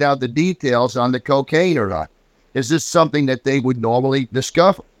the details on the cocaine or not? Is this something that they would normally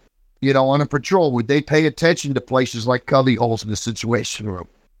discover? On a patrol, would they pay attention to places like cubby holes in the Situation Room?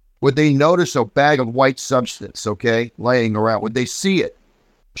 Would they notice a bag of white substance, laying around? Would they see it?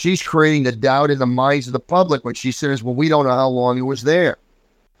 She's creating the doubt in the minds of the public when she says, well, we don't know how long it was there.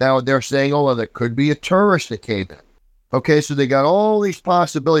 Now they're saying, oh, well, there could be a tourist that came in. Okay, so they got all these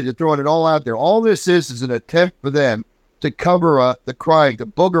possibilities. They're throwing it all out there. All this is an attempt for them to cover up the crime, to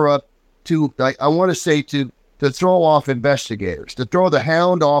booger up, to throw off investigators, to throw the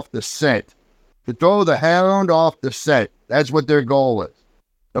hound off the scent. That's what their goal is.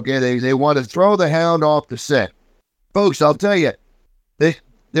 Okay, they want to throw the hound off the scent. Folks, I'll tell you,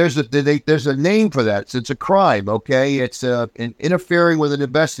 there's a name for that. It's a crime, okay? It's interfering with an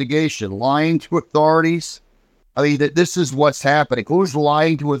investigation, lying to authorities. This is what's happening. Who's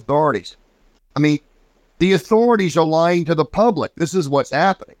lying to authorities? The authorities are lying to the public. This is what's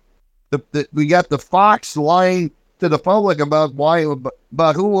happening. We got the Fox lying to the public about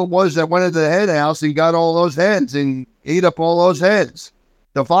who it was that went into the hen house and got all those hens and ate up all those hens.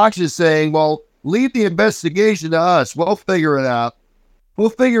 The Fox is saying, well, leave the investigation to us. We'll figure it out. We'll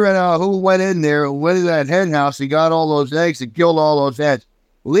figure it out who went in there, went into that hen house and got all those eggs and killed all those hens.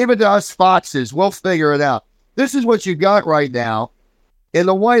 Leave it to us Foxes. We'll figure it out. This is what you got right now in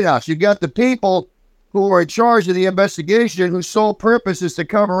the White House. You got the people who are in charge of the investigation whose sole purpose is to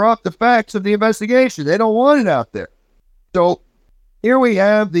cover up the facts of the investigation. They don't want it out there. So here we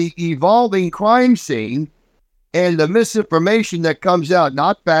have the evolving crime scene and the misinformation that comes out.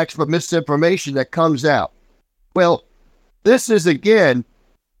 Not facts, but misinformation that comes out. Well, this is, again,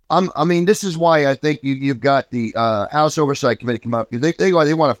 this is why I think you've got the House Oversight Committee come up. They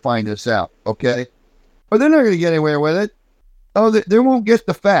want to find this out, okay? But they're not going to get anywhere with it. Oh, they won't get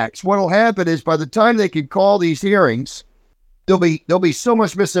the facts. What will happen is by the time they can call these hearings, there'll be so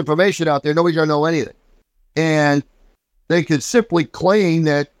much misinformation out there, nobody's going to know anything. And they could simply claim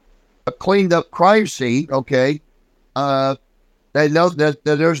that a cleaned up crime scene, okay, that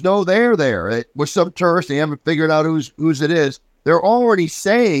there's no there. It was some tourist. They haven't figured out whose it is. They're already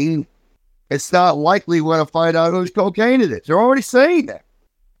saying it's not likely we're going to find out whose cocaine it is. They're already saying that.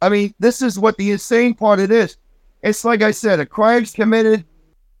 This is what the insane part it is. It's like I said, a crime's committed,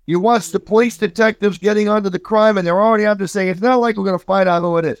 You watch the police detectives getting onto the crime, and they're already out there saying, it's not like we're going to find out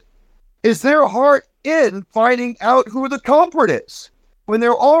who it is. Is their heart in finding out who the culprit is? When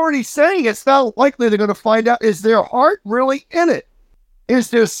they're already saying it's not likely they're going to find out, is their heart really in it? Is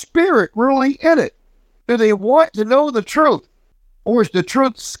their spirit really in it? Do they want to know the truth? Or is the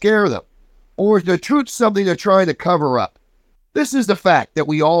truth scare them? Or is the truth something they're trying to cover up? This is the fact that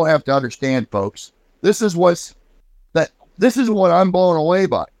we all have to understand, folks. This is what I'm blown away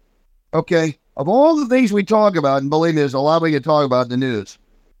by. Okay? Of all the things we talk about, and believe me, there's a lot we can talk about in the news,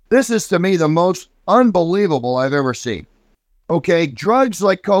 this is to me the most unbelievable I've ever seen. Okay, drugs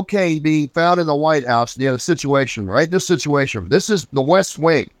like cocaine being found in the White House, the situation, right? This situation. This is the West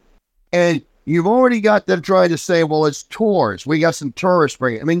Wing. And you've already got them trying to say, well, it's tours. We got some tourists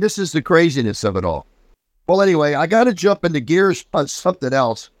bringing. I mean, this is the craziness of it all. Well, anyway, I got to jump into gears on something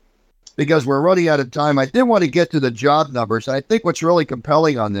else because we're running out of time. I did want to get to the job numbers. I think what's really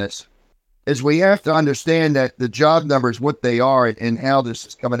compelling on this is we have to understand that the job numbers, what they are and how this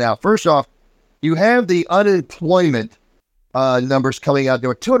is coming out. First off, you have the unemployment numbers coming out. There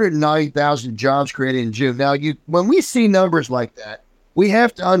were 209,000 jobs created in June. Now, when we see numbers like that, we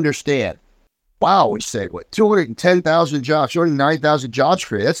have to understand, wow, we say, what, 210,000 jobs, 209,000 jobs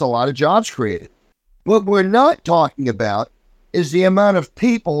created. That's a lot of jobs created. What we're not talking about is the amount of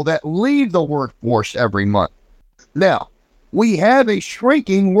people that leave the workforce every month. Now, we have a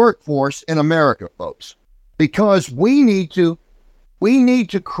shrinking workforce in America, folks, because we need to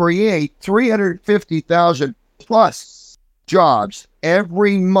create 350,000 plus jobs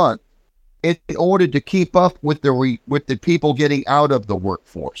every month in order to keep up with the people getting out of the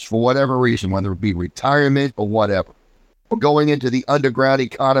workforce for whatever reason, whether it be retirement or whatever, or going into the underground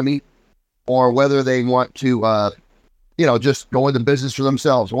economy, or whether they want to, just go into business for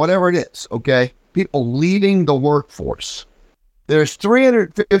themselves, whatever it is. Okay, people leaving the workforce. There's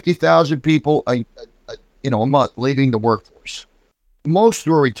 350,000 people a month leaving the workforce. Most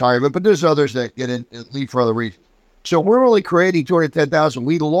through retirement, but there's others that get in and leave for other reasons. So we're only creating 210,000.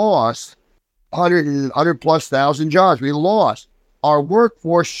 We lost 100 plus thousand jobs. We lost. Our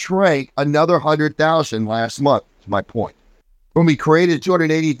workforce shrank another 100,000 last month, is my point. When we created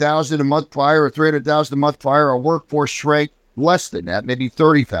 280,000 a month prior or 300,000 a month prior, our workforce shrank less than that, maybe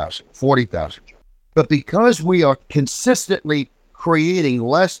 30,000, 40,000. But because we are consistently creating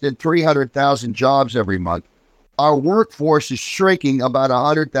less than 300,000 jobs every month, our workforce is shrinking about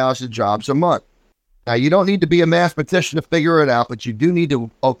 100,000 jobs a month. Now, you don't need to be a mathematician to figure it out, but you do need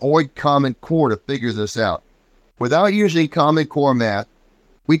to avoid Common Core to figure this out. Without using Common Core math,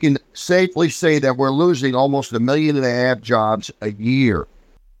 we can safely say that we're losing almost 1.5 million jobs a year.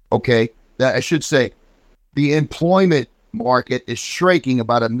 Okay? That I should say, the employment market is shrinking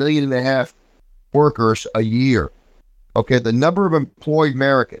about 1.5 million workers a year. Okay? The number of employed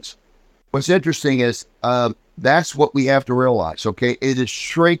Americans. What's interesting is that's what we have to realize. Okay? It is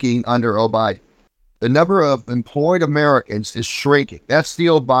shrinking under Biden. The number of employed Americans is shrinking. That's the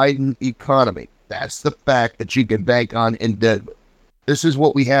Biden economy. That's the fact that you can bank on in Denver. This is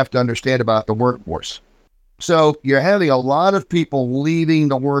what we have to understand about the workforce. So you're having a lot of people leaving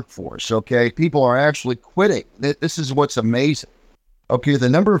the workforce, okay? People are actually quitting. This is what's amazing. Okay, the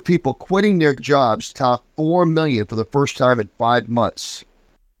number of people quitting their jobs topped 4 million for the first time in 5 months.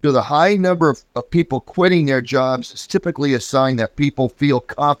 So the high number of people quitting their jobs is typically a sign that people feel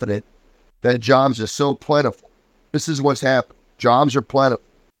confident that jobs are so plentiful. This is what's happened. Jobs are plentiful.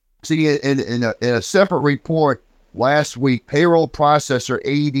 See, in a separate report last week, payroll processor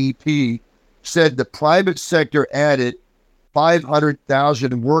ADP said the private sector added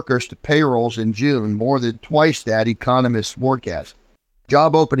 500,000 workers to payrolls in June, more than twice that economists forecast.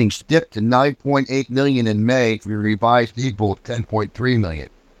 Job openings dipped to 9.8 million in May, for revised equal of 10.3 million.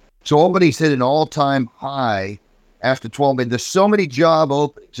 So openings hit an all-time high after 12 million. There's so many job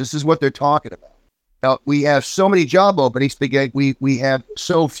openings. This is what they're talking about. Now, we have so many job openings because we have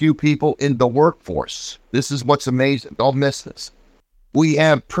so few people in the workforce. This is what's amazing. Don't miss this. We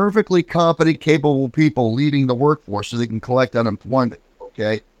have perfectly competent, capable people leaving the workforce so they can collect unemployment,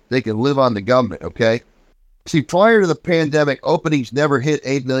 okay? They can live on the government, okay? See, prior to the pandemic, openings never hit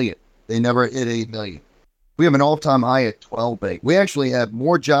 8 million. They never hit 8 million. We have an all-time high at 12 million. We actually have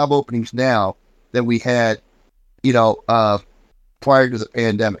more job openings now than we had, prior to the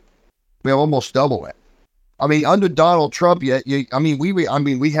pandemic. We have almost double that. I mean, under Donald Trump, we had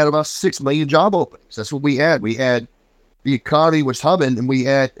about 6 million job openings. That's what we had. We had the economy was humming,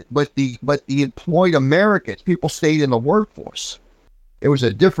 and but the employed Americans, people stayed in the workforce. It was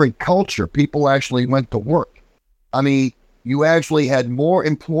a different culture. People actually went to work. I mean, you actually had more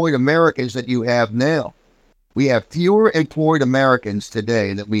employed Americans than you have now. We have fewer employed Americans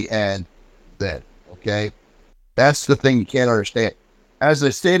today than we had then. Okay, that's the thing you can't understand. As I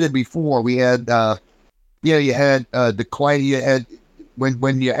stated before, we had, you had decline. You had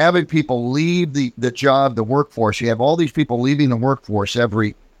when you're having people leave the job, the workforce. You have all these people leaving the workforce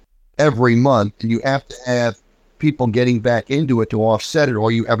every month, and you have to have people getting back into it to offset it,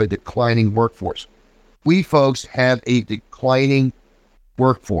 or you have a declining workforce. We folks have a declining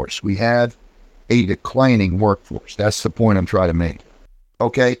workforce. We have a declining workforce. That's the point I'm trying to make.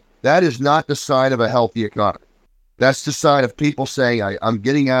 Okay, that is not the sign of a healthy economy. That's the sign of people saying, I'm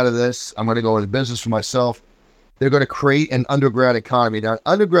getting out of this. I'm going to go into business for myself. They're going to create an underground economy. Now, an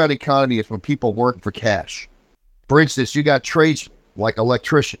underground economy is when people work for cash. For instance, you got trades like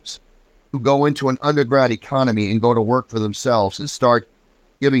electricians who go into an underground economy and go to work for themselves and start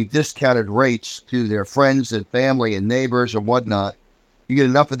giving discounted rates to their friends and family and neighbors and whatnot. You get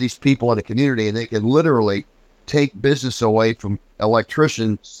enough of these people in a community and they can literally take business away from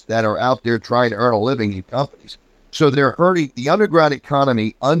electricians that are out there trying to earn a living in companies. So they're hurting. The underground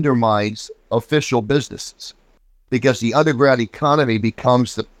economy undermines official businesses because the underground economy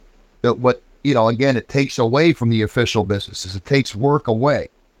becomes again, it takes away from the official businesses. It takes work away.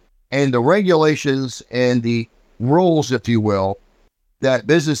 And the regulations and the rules, if you will, that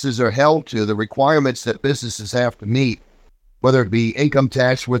businesses are held to, the requirements that businesses have to meet, whether it be income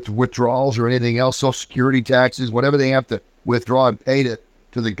tax withdrawals or anything else, Social Security taxes, whatever they have to withdraw and pay to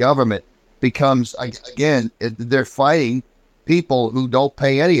the government, becomes, again, they're fighting people who don't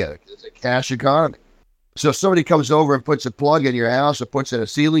pay any of it. It's a cash economy. So if somebody comes over and puts a plug in your house or puts in a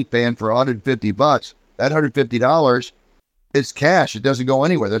ceiling fan for $150, that $150 is cash. It doesn't go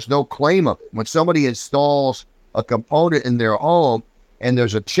anywhere. There's no claim of it. When somebody installs a component in their home and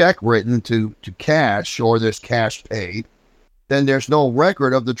there's a check written to cash or there's cash paid, then there's no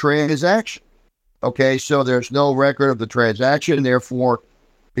record of the transaction. Okay, so there's no record of the transaction. Therefore,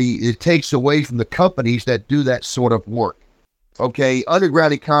 it takes away from the companies that do that sort of work. Okay,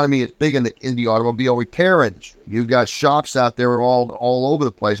 underground economy is big in the automobile repair industry. You've got shops out there all over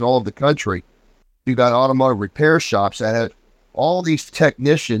the place, all over the country. You've got automotive repair shops that have all these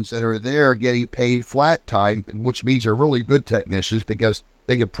technicians that are there getting paid flat time, which means they're really good technicians because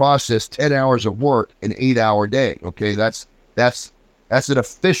they can process 10 hours of work in an 8-hour day. Okay, that's an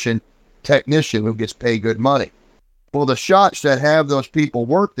efficient technician who gets paid good money. Well, the shops that have those people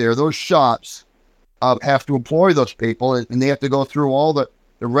work there, those shops have to employ those people, and they have to go through all the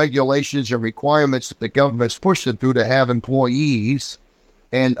regulations and requirements that the government's pushed them through to have employees,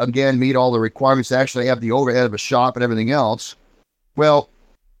 and again, meet all the requirements to actually have the overhead of a shop and everything else. Well,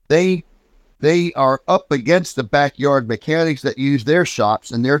 they are up against the backyard mechanics that use their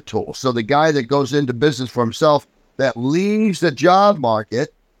shops and their tools. So the guy that goes into business for himself, that leaves the job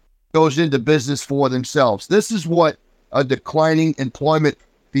market, goes into business for themselves. This is what a declining employment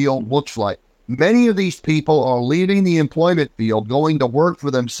field looks like. Many of these people are leaving the employment field, going to work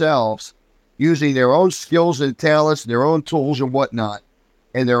for themselves, using their own skills and talents, their own tools and whatnot,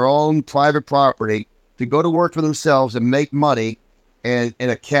 and their own private property to go to work for themselves and make money and in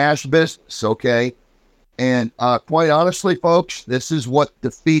a cash business, okay? And quite honestly, folks, this is what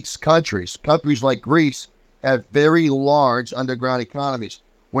defeats countries. Countries like Greece have very large underground economies.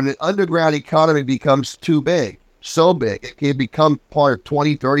 When an underground economy becomes too big, so big, it can become part of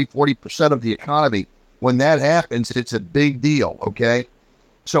 20, 30, 40% of the economy. When that happens, it's a big deal, okay?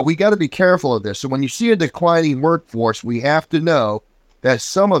 So we got to be careful of this. So when you see a declining workforce, we have to know that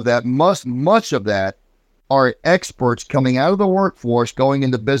some of that, much of that, are experts coming out of the workforce, going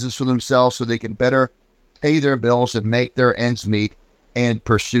into business for themselves so they can better pay their bills and make their ends meet and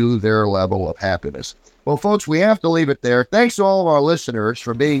pursue their level of happiness. Well, folks, we have to leave it there. Thanks to all of our listeners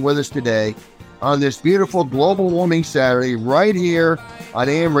for being with us today on this beautiful Global Warming Saturday right here on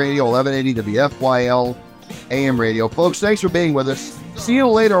AM Radio 1180 WFYL AM Radio. Folks, thanks for being with us. See you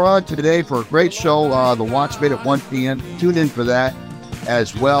later on today for a great show, The Watchmen at 1 p.m. Tune in for that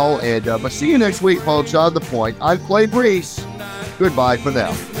as well. And but see you next week, folks, on The Point. I'm Clay Brees. Goodbye for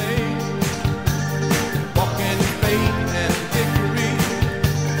now.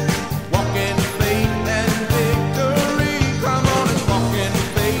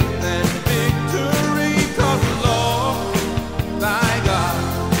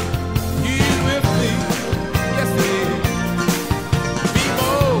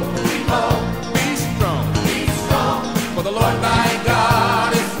 For the Lord thy God